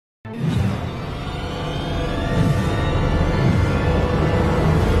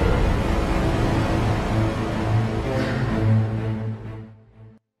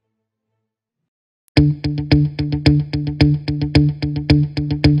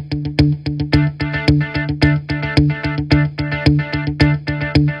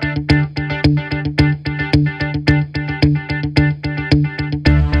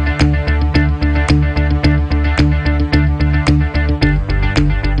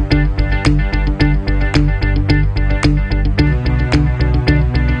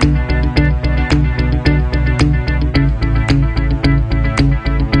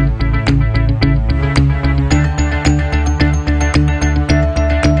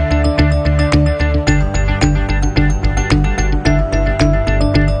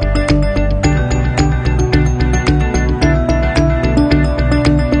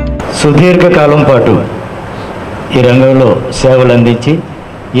సుదీర్ఘకాలం పాటు ఈ రంగంలో సేవలు అందించి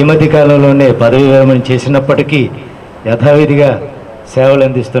ఈ మధ్య కాలంలోనే పదవి విరమణ చేసినప్పటికీ యథావిధిగా సేవలు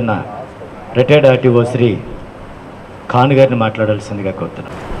అందిస్తున్న రిటైర్డ్ ఆర్టీఓ శ్రీ ఖాన్ గారిని మాట్లాడాల్సిందిగా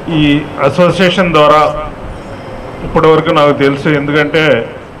కోరుతున్నాను. ఈ అసోసియేషన్ ద్వారా ఇప్పటివరకు నాకు తెలుసు, ఎందుకంటే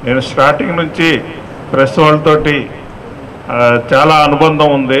నేను స్టార్టింగ్ నుంచి ప్రెస్ వాళ్ళతోటి చాలా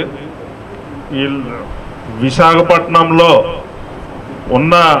అనుబంధం ఉంది. ఈ విశాఖపట్నంలో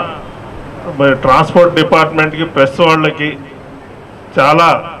ఉన్న ట్రాన్స్పోర్ట్ డిపార్ట్మెంట్కి ప్రెస్ వాళ్ళకి చాలా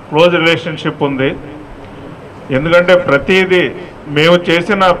క్లోజ్ రిలేషన్షిప్ ఉంది. ఎందుకంటే ప్రతిదీ మేము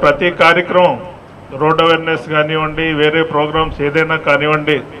చేసిన ప్రతి కార్యక్రమం, రోడ్ అవేర్నెస్ కానివ్వండి, వేరే ప్రోగ్రామ్స్ ఏదైనా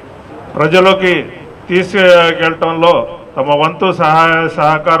కానివ్వండి, ప్రజలోకి తీసుకెళ్ళటంలో తమ వంతు సహాయ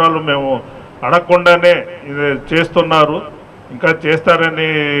సహకారాలు మేము అడగకుండానే ఇది చేస్తున్నారు, ఇంకా చేస్తారని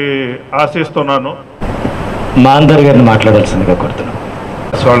ఆశిస్తున్నాను. మా అందరి గారిని మాట్లాడాల్సిందిగా కోరుతున్నాను.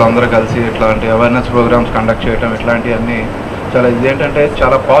 వాళ్ళందరూ కలిసి ఇట్లాంటి అవేర్నెస్ ప్రోగ్రామ్స్ కండక్ట్ చేయడం, ఇట్లాంటివన్నీ చాలా ఇదేంటంటే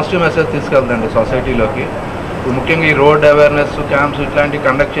చాలా పాజిటివ్ మెసేజ్ తీసుకెళ్తుందండి సొసైటీలోకి. ముఖ్యంగా ఈ రోడ్ అవేర్నెస్ క్యాంప్స్ ఇట్లాంటివి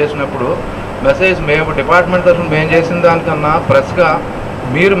కండక్ట్ చేసినప్పుడు మెసేజ్ మేము డిపార్ట్మెంట్ తరఫున మేము చేసిన దానికన్నా ప్రెస్గా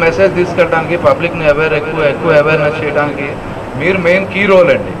మీరు మెసేజ్ తీసుకెళ్ళడానికి, పబ్లిక్ని ఎక్కువ అవేర్నెస్ చేయడానికి మీరు మెయిన్ కీ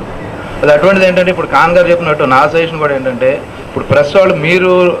రోల్ అండి. అది అటువంటిది ఏంటంటే ఇప్పుడు ఖాన్ గారు చెప్పినట్టు నా సజెషన్ కూడా ఏంటంటే, ఇప్పుడు ప్రెస్ వాళ్ళు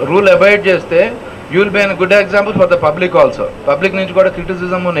మీరు రూల్ అవాయిడ్ చేస్తే you will be N good example for the public also. Public నుంచి కూడా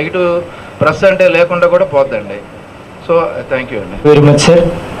క్రిటిసిజం, నెగిటివ్ ప్రెస్ అంటే లేకుండా కూడా పోద్దండి. సో థ్యాంక్ యూ అండి. Very much sir.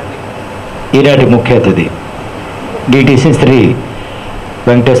 ఈనాటి ముఖ్య అతిథి డిటిసి శ్రీ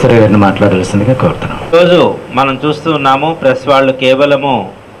వెంకటేశ్వర గారిని మాట్లాడాల్సిందిగా కోరుతున్నాం. ఈరోజు మనం చూస్తూ ఉన్నాము, ప్రెస్ వాళ్ళు కేవలము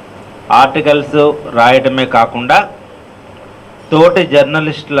ఆర్టికల్స్ రాయటమే కాకుండా తోటి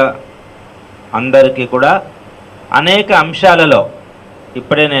జర్నలిస్టుల అందరికీ కూడా అనేక అంశాలలో,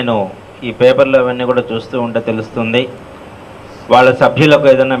 ఇప్పుడే నేను ఈ పేపర్లు అవన్నీ కూడా చూస్తూ ఉంటే తెలుస్తుంది, వాళ్ళ సభ్యులకు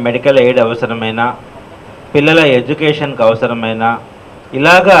ఏదైనా మెడికల్ ఎయిడ్ అవసరమైనా, పిల్లల ఎడ్యుకేషన్కి అవసరమైనా,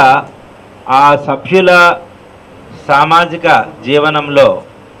 ఇలాగా ఆ సభ్యుల సామాజిక జీవనంలో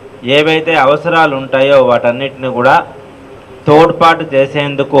ఏవైతే అవసరాలు ఉంటాయో వాటన్నిటిని కూడా తోడ్పాటు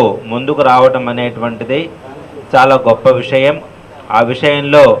చేసేందుకు ముందుకు రావటం అనేటువంటిది చాలా గొప్ప విషయం. ఆ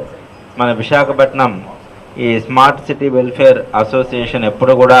విషయంలో మన విశాఖపట్నం ఈ స్మార్ట్ సిటీ వెల్ఫేర్ అసోసియేషన్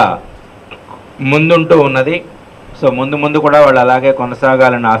ఎప్పుడు కూడా ముందుంటూ ఉన్నది. సో ముందు కూడా వాళ్ళు అలాగే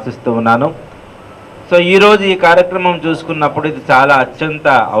కొనసాగాలని ఆశిస్తూ ఉన్నాను. సో ఈరోజు ఈ కార్యక్రమం చూసుకున్నప్పుడు ఇది చాలా అత్యంత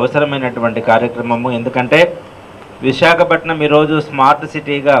అవసరమైనటువంటి కార్యక్రమము. ఎందుకంటే విశాఖపట్నం ఈరోజు స్మార్ట్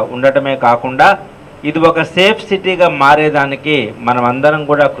సిటీగా ఉండటమే కాకుండా ఇది ఒక సేఫ్ సిటీగా మారేదానికి మనం అందరం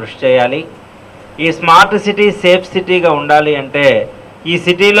కూడా కృషి చేయాలి. ఈ స్మార్ట్ సిటీ సేఫ్ సిటీగా ఉండాలి అంటే ఈ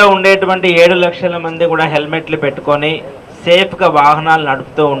సిటీలో ఉండేటువంటి 7 లక్షల మంది కూడా హెల్మెట్లు పెట్టుకొని సేఫ్గా వాహనాలు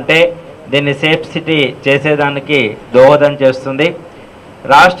నడుపుతూ ఉంటే దీన్ని సేఫ్ సిటీ చేసేదానికి దోహదం చేస్తుంది.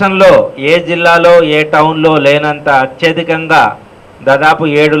 రాష్ట్రంలో ఏ జిల్లాలో ఏ టౌన్లో లేనంత అత్యధికంగా దాదాపు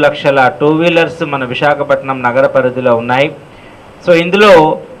 7 లక్షల 2 వీలర్స్ మన విశాఖపట్నం నగర పరిధిలో ఉన్నాయి. సో ఇందులో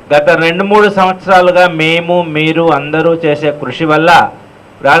గత 2-3 సంవత్సరాలుగా మేము మీరు అందరూ చేసే కృషి వల్ల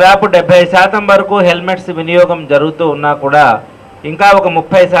దాదాపు 70% వరకు హెల్మెట్స్ వినియోగం జరుగుతూ ఉన్నా కూడా ఇంకా ఒక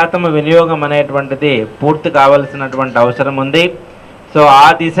 30% వినియోగం అనేటువంటిది పూర్తి కావాల్సినటువంటి అవసరం ఉంది. సో ఆ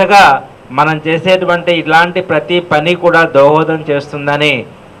దిశగా మనం చేసేటువంటి ఇట్లాంటి ప్రతి పని కూడా దోహదం చేస్తుందని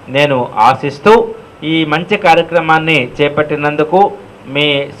నేను ఆశిస్తూ ఈ మంచి కార్యక్రమాన్ని చేపట్టినందుకు మీ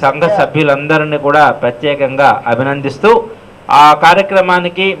సంఘ సభ్యులందరినీ కూడా ప్రత్యేకంగా అభినందిస్తూ ఆ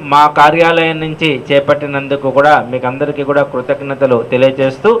కార్యక్రమానికి మా కార్యాలయం నుంచి చేపట్టినందుకు కూడా మీకు అందరికీ కూడా కృతజ్ఞతలు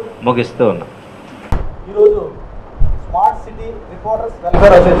తెలియజేస్తూ ముగిస్తూ ఉన్నాం. ఈరోజు smart city reporters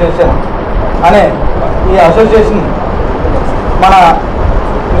welfare association అనే ఈ అసోసియేషన్ మన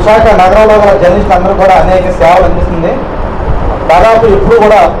విశాఖ నగరంలో గల జర్నలిస్టులు అందరూ కూడా అనేక సేవలు అందిస్తుంది. దాదాపు ఎప్పుడు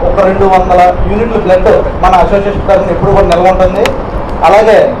కూడా ఒక 200 యూనిట్ల బ్లడ్ మన అసోసియేషన్ తరఫున ఎప్పుడు కూడా నిల్వ ఉంటుంది.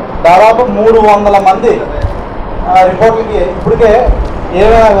 అలాగే దాదాపు 300 మంది రిపోర్టులకి ఇప్పటికే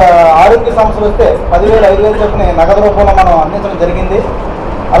ఏమైనా ఆరోగ్య సమస్యలు వస్తే 10,000, 5,000 చొప్పున నగదు రూపంలో మనం అందించడం జరిగింది.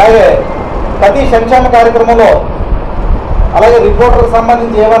 అలాగే ప్రతి సంక్షేమ కార్యక్రమంలో అలాగే రిపోర్టర్కి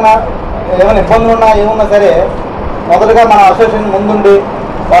సంబంధించి ఏమైనా ఇబ్బందులు ఉన్నా ఏమున్నా సరే మొదటగా మన అసోసియేషన్ ముందుండి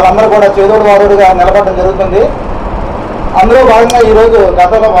వాళ్ళందరూ కూడా చేదోడు వాదోడుగా నిలబడడం జరుగుతుంది. అందులో భాగంగా ఈరోజు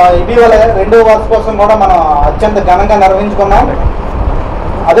గతంలో ఇటీవల 2వ వార్షికోత్సవం కూడా మనం అత్యంత ఘనంగా నిర్వహించుకున్నాం.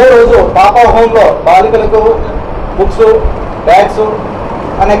 అదే రోజు పాపా హోమ్లో బాలికలకు బుక్స్, బ్యాగ్స్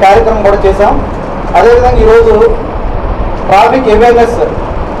అనే కార్యక్రమం కూడా చేశాం. అదేవిధంగా ఈరోజు ట్రాఫిక్ అవేర్నెస్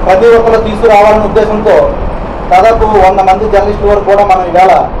ప్రతి ఒక్కరు తీసుకురావాలనే ఉద్దేశంతో దాదాపు 100 మంది జర్నలిస్టుల వరకు కూడా మనం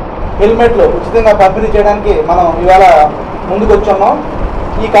ఇవాళ హెల్మెట్లు ఉచితంగా పంపిణీ చేయడానికి మనం ఇవాళ ముందుకు వచ్చాము.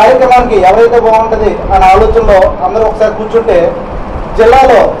 ఈ కార్యక్రమానికి ఎవరైతే బాగుంటుంది అనే ఆలోచనలో అందరూ ఒకసారి కూర్చుంటే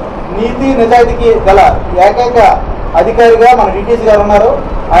జిల్లాలో నీతి నిజాయితీకి గల ఏకైక అధికారిగా మన డిటిసి గారు ఉన్నారు.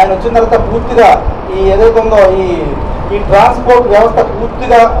 ఆయన వచ్చిన తర్వాత పూర్తిగా ఈ ఏదైతే ఉందో ఈ ట్రాన్స్పోర్ట్ వ్యవస్థ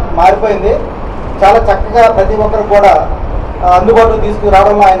పూర్తిగా మారిపోయింది. చాలా చక్కగా ప్రతి ఒక్కరు కూడా అందుబాటులో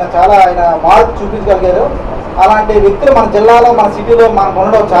తీసుకురావడంలో ఆయన మార్పు చూపించగలిగారు. అలాంటి వ్యక్తులు మన జిల్లాలో మన సిటీలో మనకు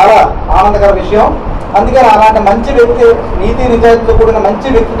ఉండడం చాలా ఆనందకర విషయం. అందుకని అలాంటి మంచి వ్యక్తి, నీతి నిజాయితీతో కూడిన మంచి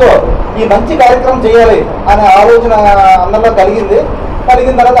వ్యక్తితో ఈ మంచి కార్యక్రమం చేయాలి అనే ఆలోచన అందరిలో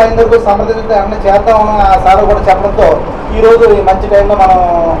కలిగిన తర్వాత ఆయన దగ్గర సంప్రదించడం అన్నీ చేద్దామని ఆ సార్ కూడా చెప్పడంతో ఈరోజు ఈ మంచి టైంలో మనం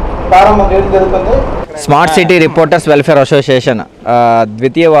ప్రారంభం చేయడం జరుగుతుంది. Smart city reporters welfare association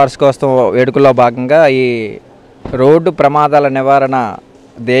ద్వితీయ వార్షికోత్సవం వేడుకల్లో భాగంగా ఈ రోడ్డు ప్రమాదాల నివారణ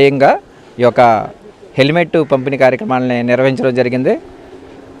ధ్యేయంగా ఈ యొక్క హెల్మెట్ పంపిణీ కార్యక్రమాలని నిర్వహించడం జరిగింది.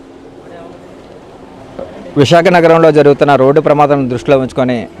 విశాఖ నగరంలో జరుగుతున్న రోడ్డు ప్రమాదాలను దృష్టిలో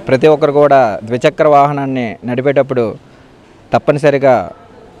ఉంచుకొని ప్రతి ఒక్కరు కూడా ద్విచక్ర వాహనాన్ని నడిపేటప్పుడు తప్పనిసరిగా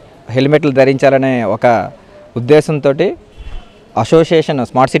హెల్మెట్లు ధరించాలనే ఒక ఉద్దేశంతో association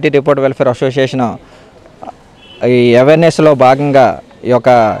smart city report welfare association ఈ అవేర్నెస్లో భాగంగా ఈ యొక్క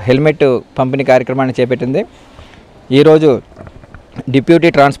హెల్మెట్ పంపిణీ కార్యక్రమాన్ని చేపట్టింది. ఈరోజు డిప్యూటీ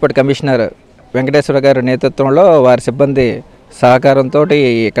ట్రాన్స్పోర్ట్ కమిషనర్ వెంకటేశ్వర గారి నేతృత్వంలో వారి సిబ్బంది సహకారంతో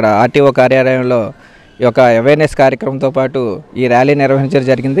ఇక్కడ ఆర్టీఓ కార్యాలయంలో ఈ యొక్క అవేర్నెస్ కార్యక్రమంతో పాటు ఈ ర్యాలీ నిర్వహించడం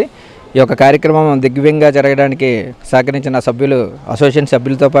జరిగింది. ఈ యొక్క కార్యక్రమం దిగ్విజయంగా జరగడానికి సహకరించిన అసోసియేషన్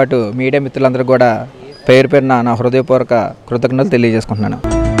సభ్యులతో పాటు మీడియా మిత్రులందరూ కూడా పేరున నా హృదయపూర్వక కృతజ్ఞతలు తెలియజేసుకుంటున్నాను.